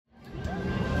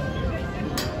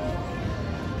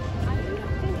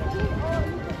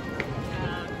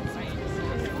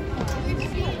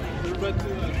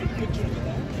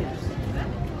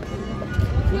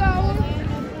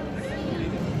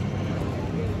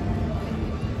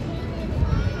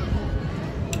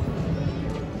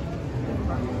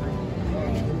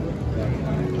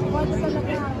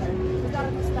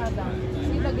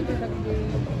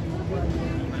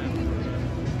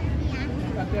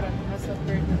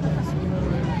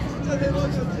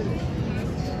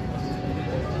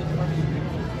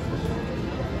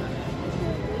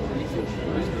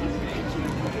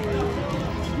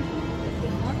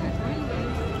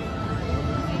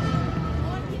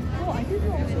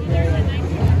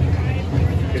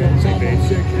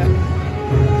Check it out.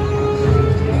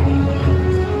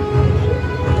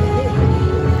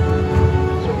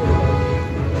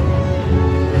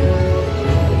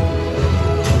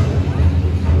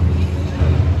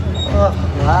 Oh,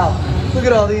 wow. Look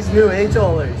at all these new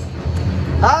atollers.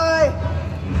 Hi!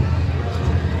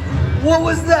 What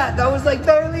was that? That was like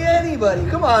barely anybody.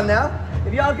 Come on now.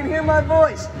 If y'all can hear my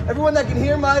voice, everyone that can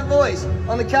hear my voice,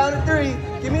 on the count of 3,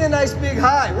 give me a nice big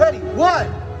hi. Ready? 1,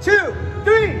 2,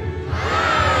 3.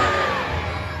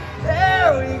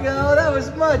 There we go. That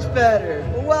was much better.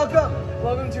 Well, welcome.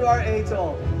 Welcome to our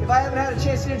atoll. If I haven't had a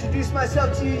chance to introduce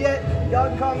myself to you yet, y'all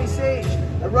can call me Sage.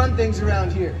 I run things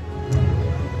around here.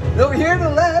 And over here to the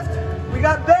left, we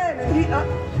got Ben, and he...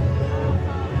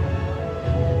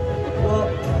 well,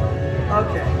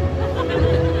 okay.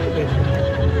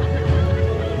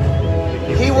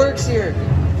 He works here.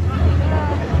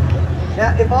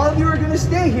 Now, if all of you are going to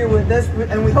stay here with us,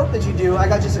 and we hope that you do, I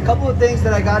got just a couple of things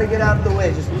that I got to get out of the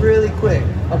way, just really quick,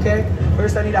 okay?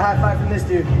 First, I need a high five from this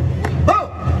dude. Boom!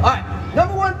 All right,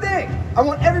 number one thing, I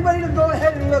want everybody to go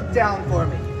ahead and look down for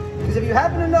me. Because if you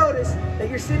happen to notice that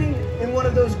you're sitting in one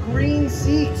of those green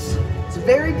seats, it's a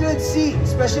very good seat,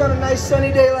 especially on a nice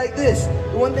sunny day like this.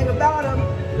 The one thing about them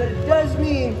is that it does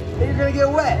mean that you're going to get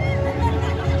wet.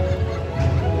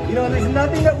 You know, there's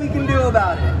nothing that we can do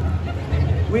about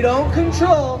it. We don't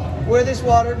control where this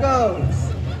water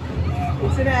goes.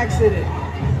 It's an accident.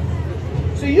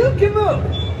 So you can move.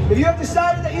 If you have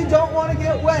decided that you don't want to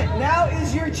get wet, now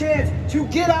is your chance to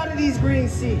get out of these green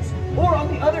seats. Or on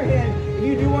the other hand, if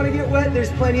you do want to get wet,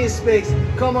 there's plenty of space.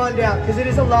 Come on down, because it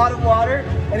is a lot of water,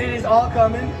 and it is all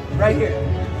coming right here.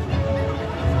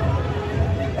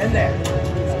 And there.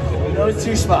 In those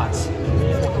 2 spots.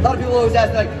 A lot of people always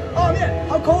ask, like, oh man,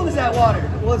 how cold is that water?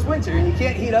 Well, it's winter and you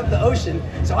can't heat up the ocean,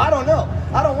 so I don't know.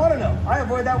 I don't want to know. I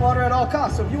avoid that water at all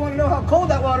costs. So if you want to know how cold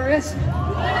that water is,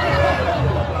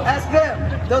 ask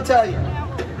them. They'll tell you.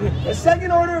 The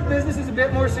second order of business is a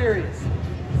bit more serious.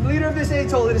 As the leader of this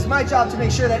atoll, it is my job to make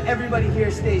sure that everybody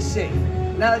here stays safe.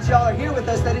 Now that y'all are here with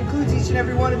us, that includes each and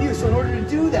every one of you. So in order to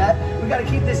do that, we got to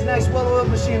keep this nice well-oiled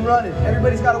machine running.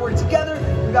 Everybody's got to work together.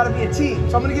 We got to be a team.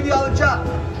 So I'm going to give you all a job.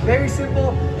 Very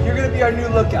simple. You're going to be our new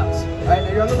lookouts. All right,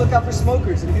 now you're on the lookout for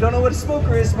smokers. And if you don't know what a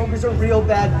smoker is, smokers are real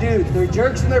bad dudes. They're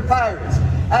jerks and they're pirates.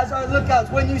 As our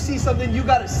lookouts, when you see something, you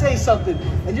got to say something.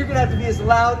 And you're going to have to be as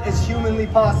loud as humanly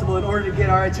possible in order to get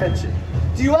our attention.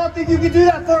 Do you all think you can do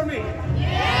that for me?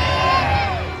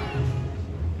 Yeah!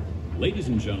 Ladies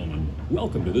and gentlemen,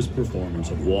 welcome to this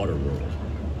performance of WaterWorld.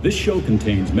 This show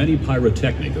contains many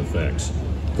pyrotechnic effects.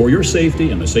 For your safety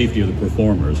and the safety of the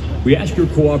performers, we ask your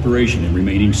cooperation in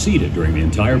remaining seated during the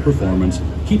entire performance,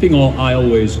 keeping all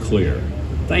aisleways clear.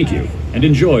 Thank you, and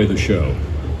enjoy the show.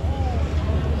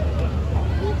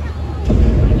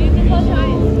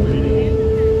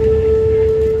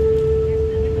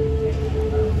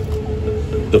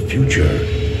 The future.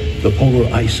 The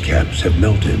polar ice caps have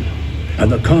melted,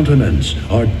 and the continents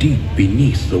are deep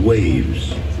beneath the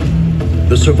waves.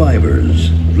 The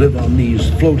survivors live on these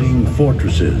floating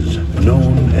fortresses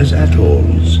known as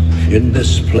atolls in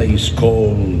this place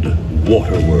called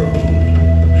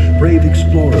WaterWorld. Brave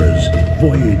explorers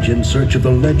voyage in search of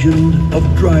the legend of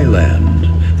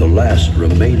Dryland, the last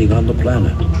remaining on the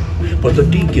planet. But the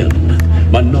Deacon,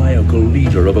 maniacal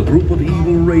leader of a group of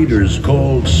evil raiders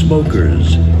called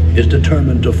Smokers, is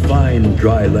determined to find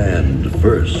Dryland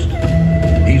first.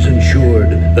 He's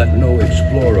ensured that no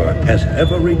explorer has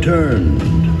ever returned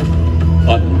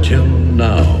until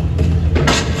now.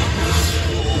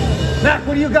 Mac,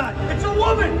 what do you got? It's a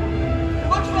woman! It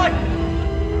looks like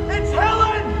it's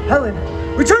Helen! Helen,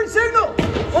 return signal!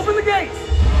 Open the gates!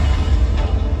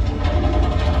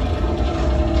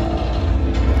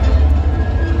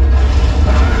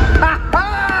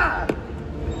 Ha-ha!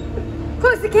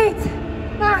 Close the gates!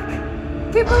 Mac,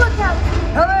 keep a lookout!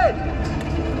 Helen!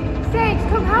 Sage,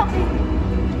 come help me!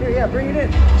 Here, yeah, bring it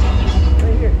in.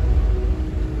 Right here.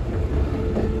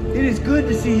 It is good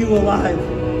to see you alive.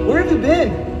 Where have you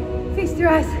been? Feast your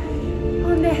eyes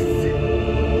on this.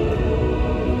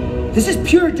 This is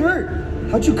pure dirt.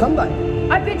 How'd you come by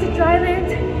it? I've been to Dryland.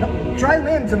 No,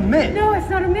 Dryland's a myth. No, it's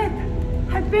not a myth.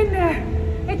 I've been there.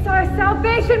 It's our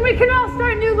salvation. We can all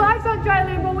start new lives on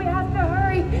Dryland, but we have to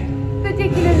hurry. The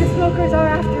Deacon and the Smokers are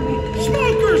after me.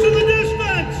 Smokers in the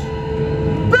distance!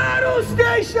 Battle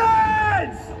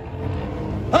stations!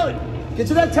 Helen, get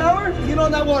to that tower and get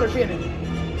on that water cannon.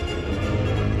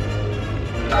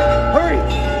 Hurry!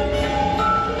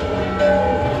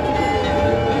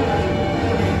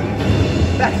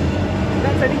 Max,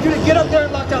 I need you to get up there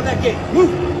and lock down that gate.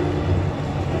 Move!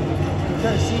 Is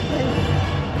that a seaplane?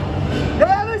 They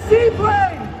have a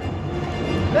seaplane!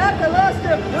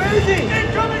 him! Where is he?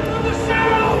 Incoming from the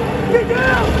south! Get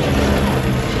down!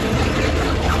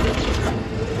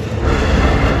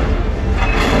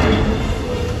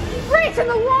 Breach in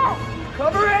the wall!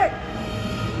 Cover it!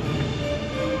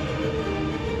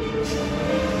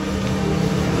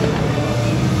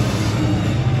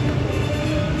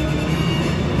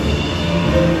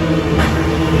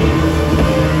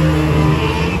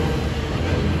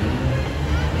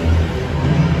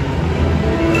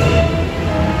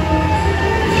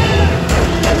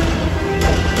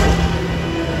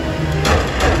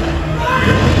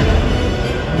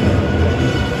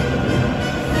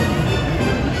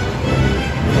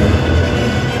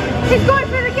 He's going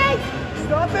for the gate!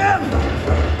 Stop him!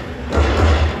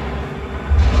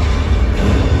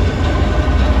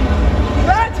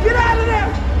 Let's get out of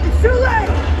there! It's too late!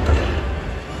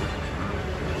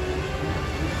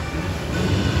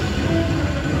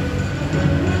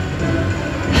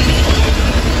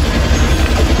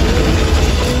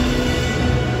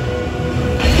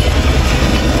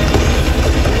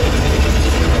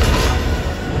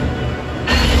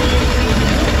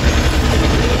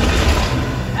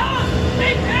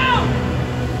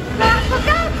 Look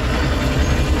out!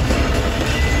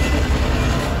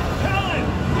 Helen,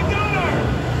 you got her!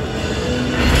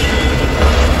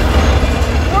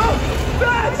 Oh!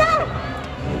 Bats! No!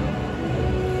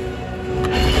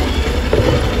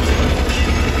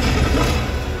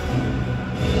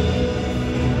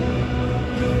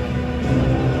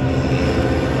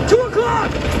 2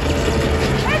 o'clock!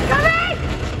 Incoming!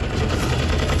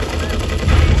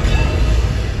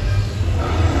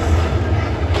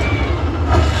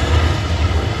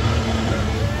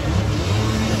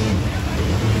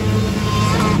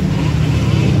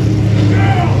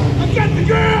 I got the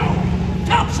girl!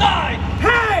 Topside!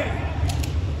 Hey!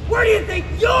 Where do you think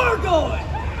you're going?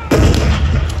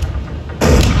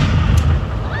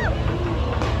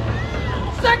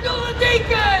 Signal the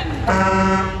deacon!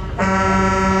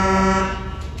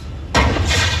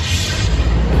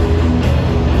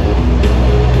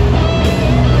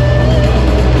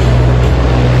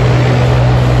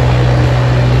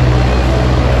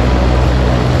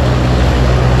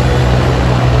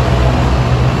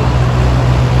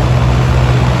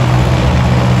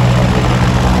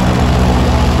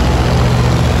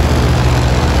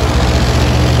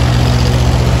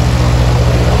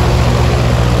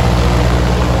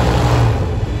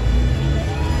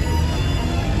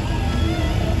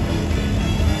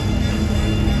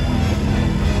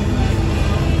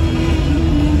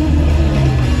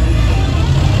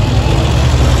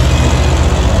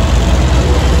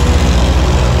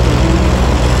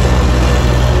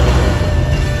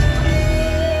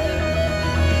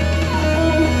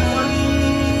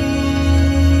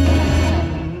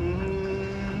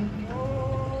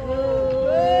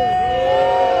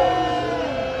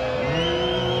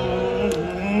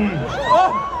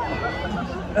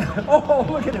 Oh,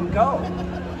 look at him go.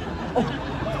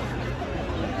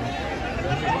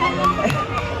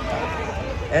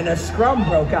 And a scrum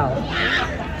broke out.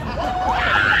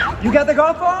 You got the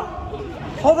golf ball?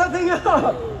 Hold that thing up.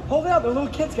 Hold it up. The little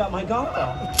kid's got my golf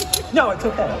ball. No, it's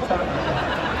okay. It's all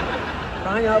right.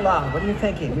 Crying out loud. What are you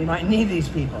thinking? We might need these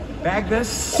people. Bag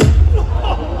this.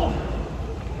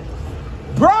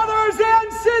 Brothers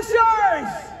and sisters!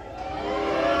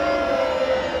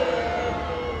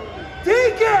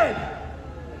 Deacon!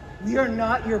 We are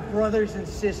not your brothers and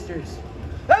sisters.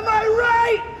 Am I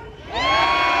right?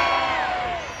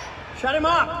 Shut him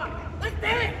up. Let's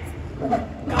dance!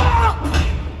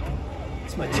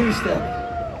 It's my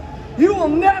two-step. You will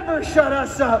never shut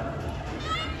us up.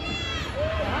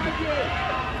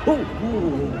 Ooh,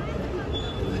 ooh.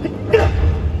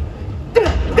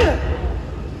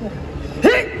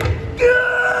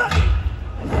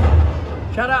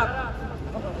 Shut up.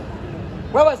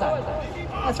 Where was I?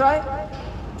 That's right.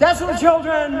 Desolate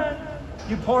children,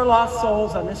 you poor lost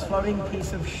souls on this floating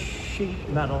piece of sheet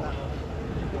metal.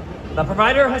 The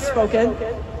provider has spoken,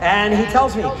 and he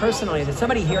tells me personally that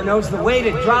somebody here knows the way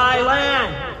to dry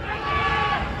land.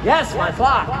 Yes, my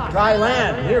flock, dry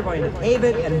land. We are going to pave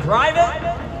it and drive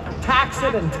it, tax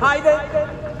it and tithe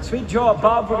it. Sweet Joe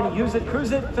above, we're going to use it,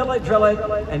 cruise it, fill it, drill it,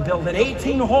 and build an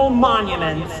 18-hole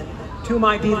monument to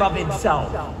my beloved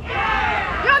self.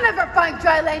 You'll never find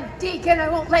dry land, Deacon. I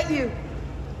won't let you.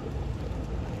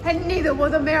 And neither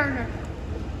will the Mariner.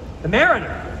 The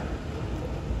Mariner?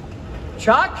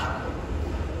 Chuck?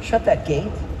 Shut that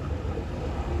gate.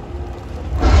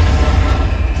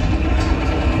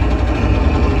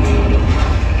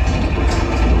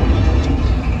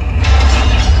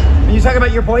 Are you talking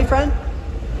about your boyfriend?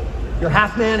 Your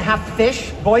half man, half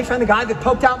fish boyfriend, the guy that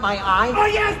poked out my eye? Oh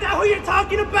yeah, is that who you're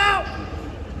talking about?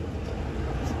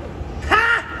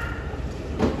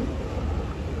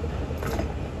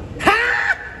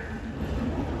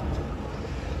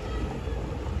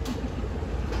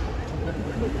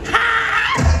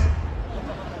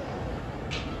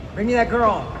 Bring me that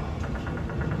girl.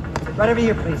 Right over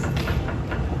here, please.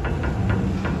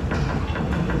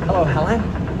 Hello, Helen.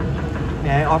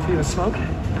 May I offer you a smoke?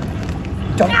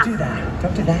 Don't do that.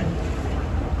 Don't do that.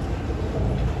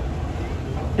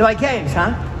 You like games,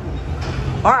 huh?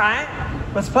 All right.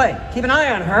 Let's play. Keep an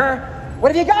eye on her.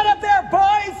 What have you got up there,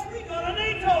 boys? We got an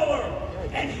eight-dollar,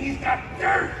 and he's got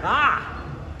dirt. Ah,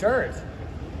 dirt.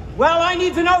 Well, I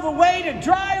need to know the way to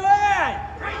dry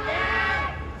land. Right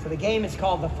now. So the game is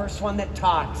called The First One That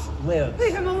Talks Lives.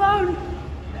 Leave him alone.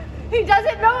 He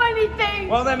doesn't know anything.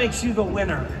 Well, that makes you the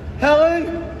winner.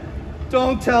 Helen,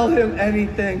 don't tell him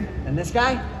anything. And this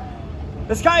guy?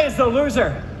 This guy is the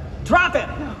loser. Drop it.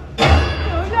 No.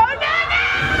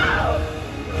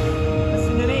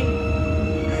 Listen to me.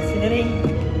 Listen to me.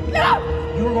 No!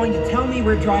 You are going to tell me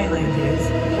where dry land is,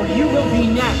 or you will be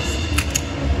next.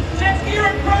 Jet ski are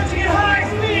approaching at high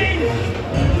speed.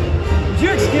 Would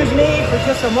you excuse me for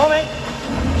just a moment?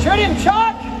 Shoot him,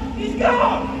 Chuck! He's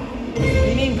gone. What do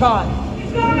you mean, caught?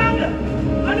 He's gone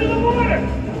under the water.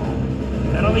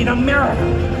 That'll be the Mariner.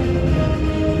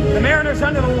 The Mariner's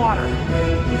under the water.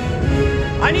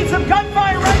 I need some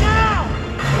gunfire right now!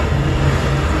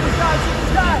 Shoot this guy, shoot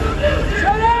this guy!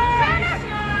 Shoot him!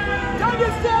 Don't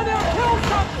just stand there, kill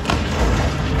something!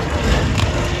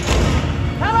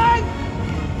 Helen!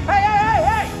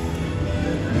 Hey!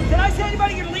 Did I say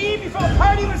anybody could leave before the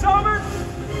party was over?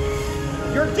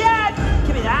 You're dead!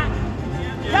 Give me that!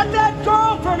 Get that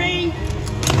girl for me!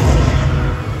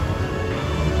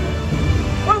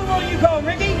 Where will you go,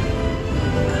 Ricky?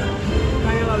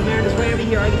 Crying out loud, the Mariner's way over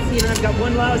here. I can see it and I've got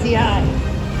one lousy eye.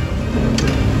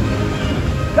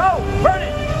 Go! Burn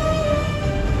it!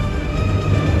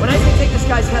 When I say take this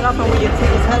guy's head off, I want you to take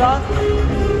his head off.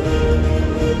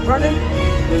 Vernon,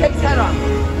 take his head off.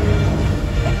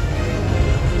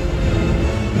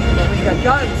 He's got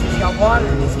guns, he's got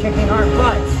water, he's kicking our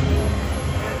butts.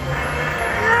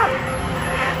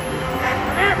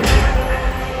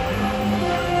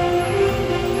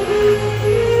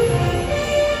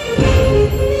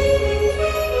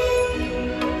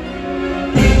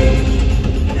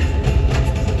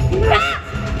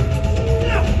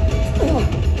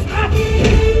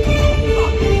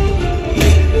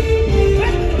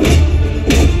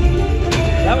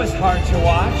 That was hard to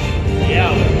watch.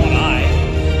 Yeah, with one eye.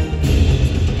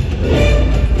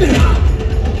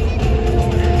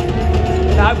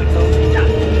 I would go.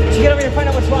 Did you get over here and find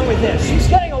out what's wrong with this? She's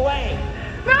getting away.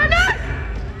 Bernard!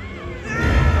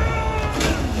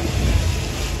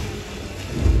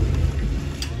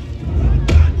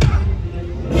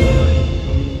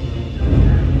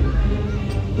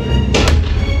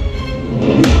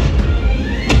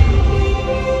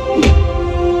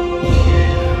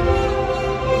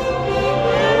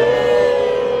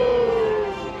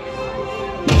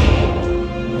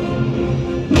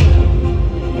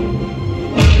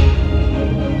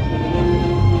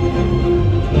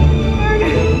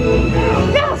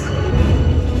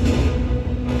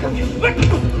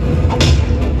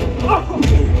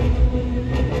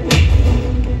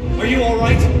 Are you all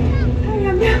right? I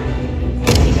am now.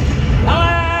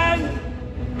 Helen!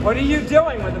 What are you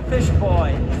doing with a fish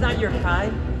boy? He's not your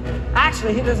kind.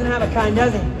 Actually, he doesn't have a kind,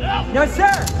 does he? No,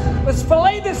 sir! Let's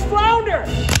fillet this flounder!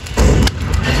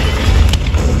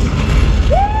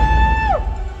 Woo!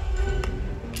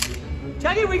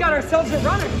 Tell you, we got ourselves a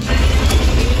runner.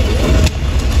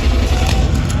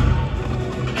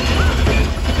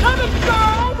 Another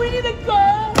girl! We need a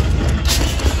girl!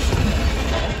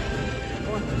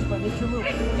 Go on, Chris, make your move.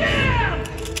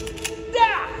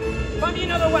 Yeah! Find me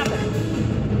another weapon.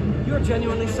 You're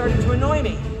genuinely starting to annoy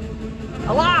me.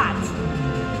 A lot!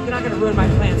 You're not gonna ruin my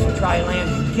plans for dry land,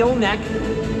 you gill-neck,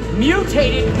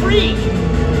 mutated freak!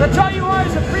 That's all you are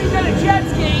is a freak on a jet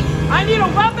ski! I need a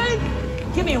weapon?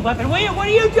 Give me a weapon, will you? What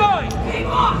are you doing? He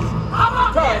lost. I'm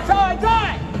up. Throw it!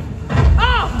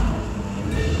 Oh!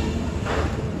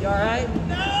 You alright?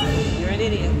 No. You're an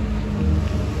idiot.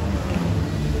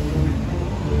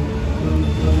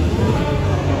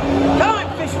 Come on,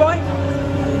 fish boy!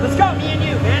 Let's go, me and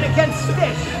you, man, against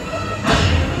fish!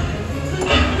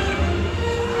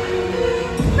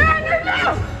 Bernard,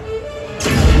 no!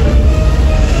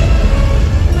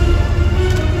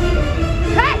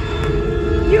 Hey!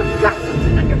 You've got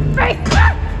something on your face!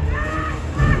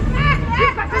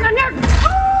 You've got something on your...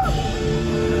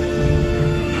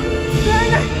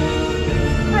 Bernard!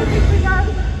 I think we got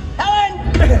him. Helen!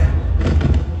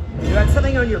 You had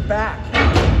something on your back.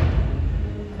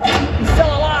 He's still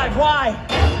alive, why?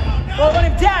 Well, I want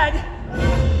him dead.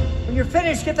 When you're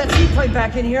finished, get that seaplane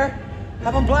back in here.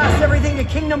 Have him blast everything to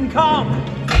Kingdom Come.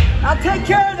 I'll take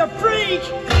care of the freak!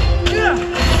 Yeah.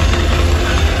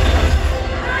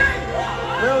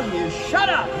 Shut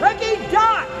up! Ricky,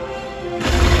 duck!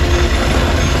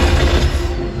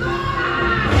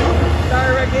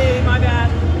 Sorry, Ricky, my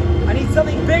bad. I need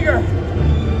something bigger.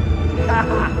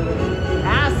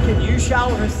 Ask and you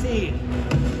shall receive.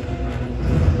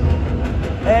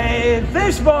 Hey,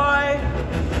 fish boy!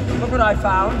 Look what I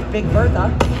found. Big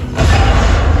Bertha.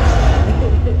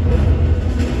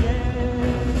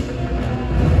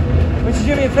 Would you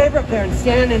do me a favor up there and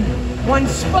stand in one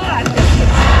spot?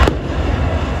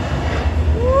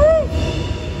 Woo!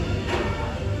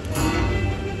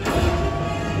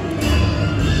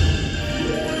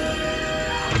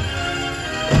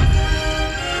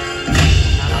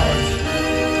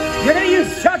 You're gonna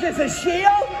use Chuck as a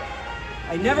shield?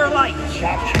 I never liked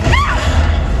Chuck.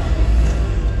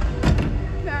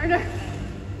 Mariner.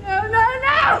 No, no,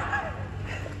 no!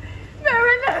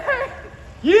 Mariner!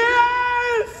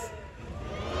 Yes!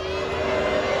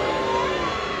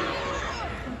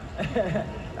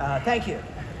 Thank you.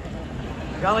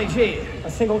 Golly gee, a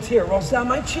single tear rolls down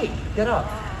my cheek. Get up.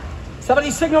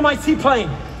 Somebody signal my seaplane.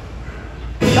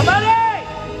 Somebody!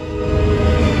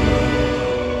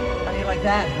 How do you like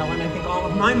that, Helen? I think all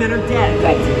of my men are dead.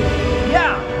 Right.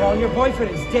 Yeah, well, your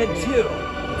boyfriend is dead too.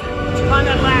 Climb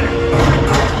that ladder.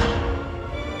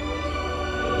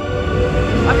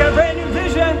 I've got a brand new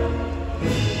vision.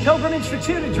 Pilgrimage for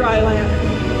two to dry land.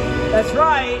 That's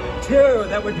right, two.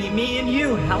 That would be me and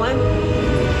you, Helen.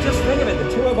 Just think of it, the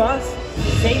two of us,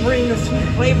 savoring the sweet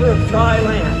flavor of dry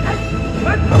land.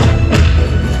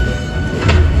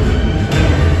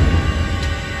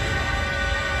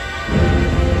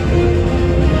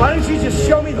 Why don't you just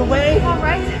show me the way? All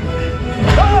right.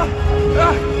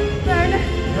 Mariner.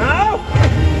 No!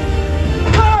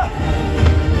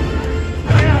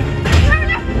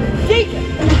 Mariner! Deacon!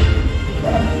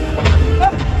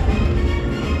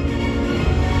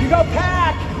 You go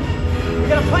pack! We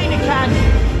got a plane to catch!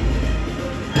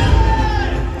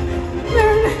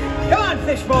 Mariner. Come on,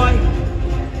 fish boy!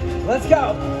 Let's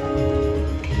go!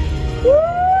 Woo!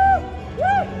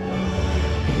 Woo!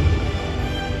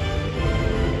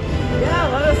 Yeah,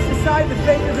 let us decide the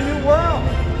fate of the new world.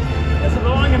 Does it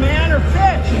belong to man or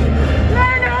fish?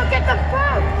 Mariner, I'll get the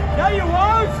boat! No, you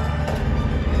won't!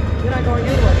 You're not going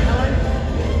anywhere, Helen.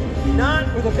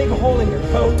 Not with a big hole in your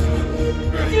coat.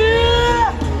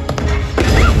 Yeah!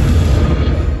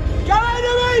 Get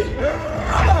into me!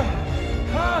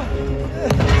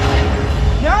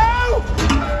 No!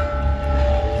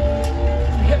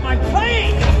 You hit my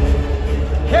plane!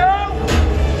 Carol!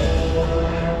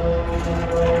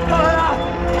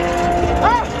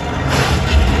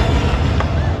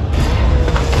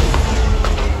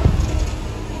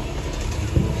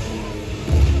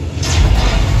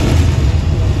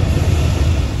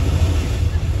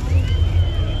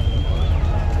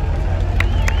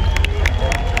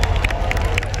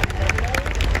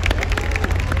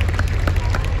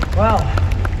 Well,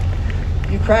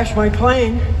 you crashed my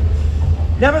plane.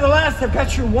 Nevertheless, I've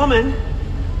got your woman.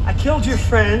 I killed your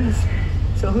friends.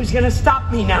 So who's gonna stop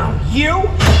me now? You?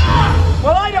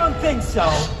 Well, I don't think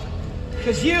so.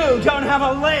 Because you don't have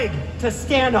a leg to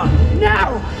stand on.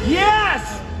 Now,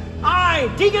 yes! I,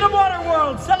 Deacon of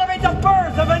WaterWorld, celebrate the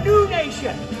birth of a new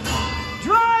nation.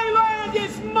 Dry land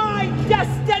is my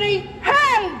destiny.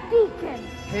 Hey, Deacon!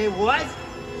 Hey, what?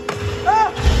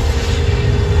 Ah!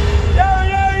 No,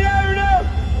 no, no, no!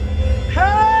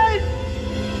 Hey!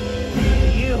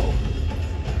 You!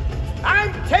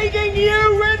 I'm taking you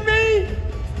with me!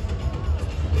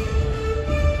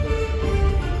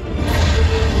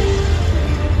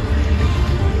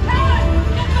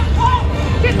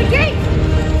 Get the gate!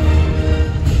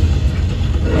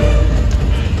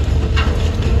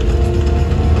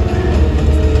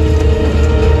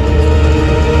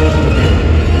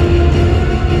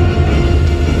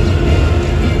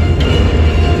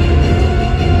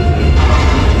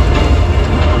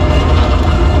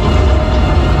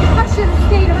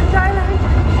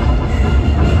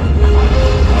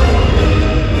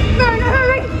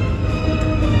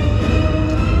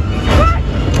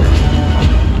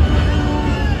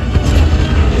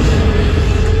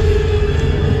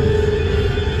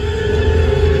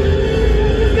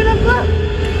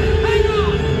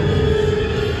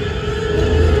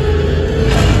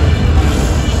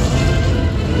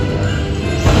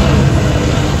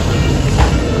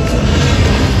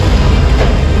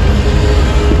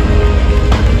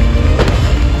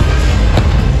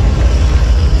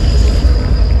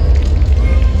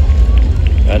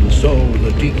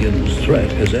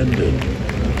 threat has ended,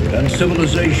 and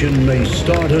civilization may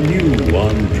start anew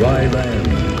on dry land,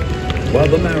 while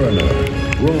the mariner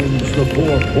roams the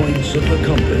 4 points of the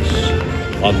compass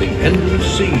on the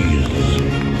endless seas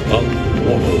of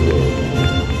WaterWorld.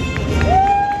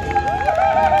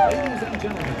 Ladies and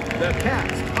gentlemen, the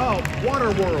cast of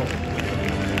WaterWorld.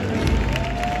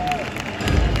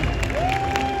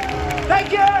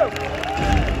 Thank you!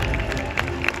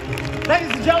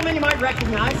 Ladies and gentlemen, you might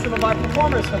recognize some of our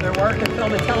performers from their work in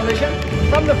film and television.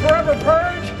 From The Forever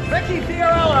Purge, Ricky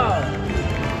Fiorillo.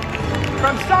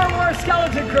 From Star Wars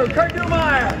Skeleton Crew, Kurt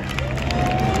Neumeyer.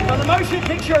 From the motion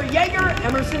picture Jaeger,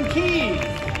 Emerson Keyes.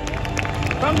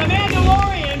 From The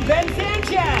Mandalorian, Ben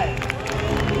Sanchez.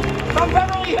 From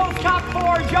Beverly Hills Cop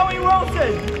 4, Joey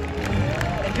Wilson.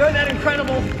 And doing that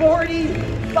incredible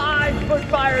 45-foot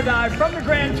fire dive from the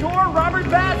Grand Tour, Robert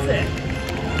Bassett.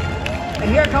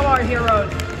 And here come our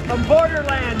heroes. From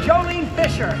Borderland, Jolene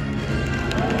Fisher.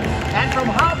 And from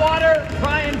Hot Water,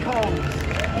 Brian Combs.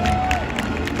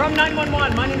 From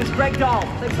 911, my name is Greg Dahl.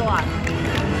 Thanks a lot.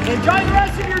 Enjoy the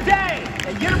rest of your day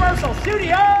at Universal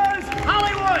Studios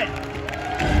Hollywood.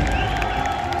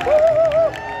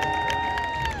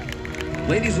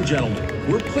 Ladies and gentlemen,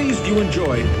 we're pleased you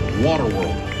enjoyed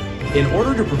WaterWorld. In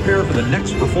order to prepare for the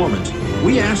next performance,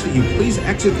 we ask that you please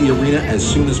exit the arena as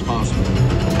soon as possible.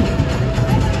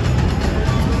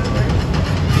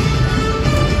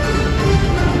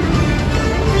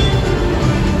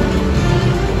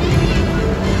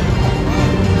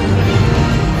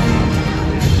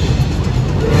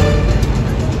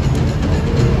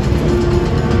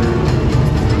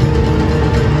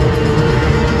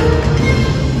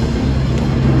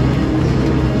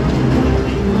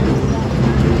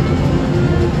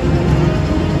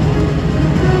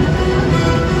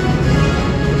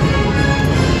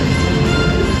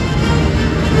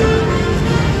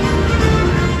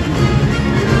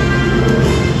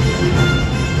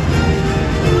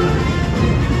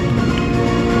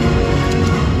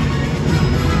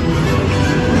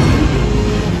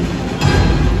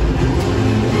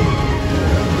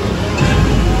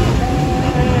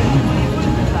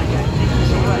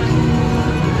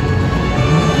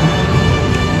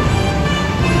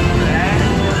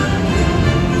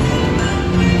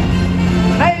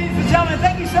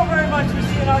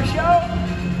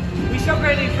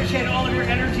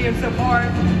 Support.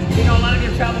 You know, a lot of you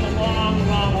have traveled a long,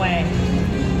 long way.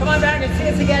 Come on back and see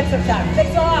us again sometime. Thanks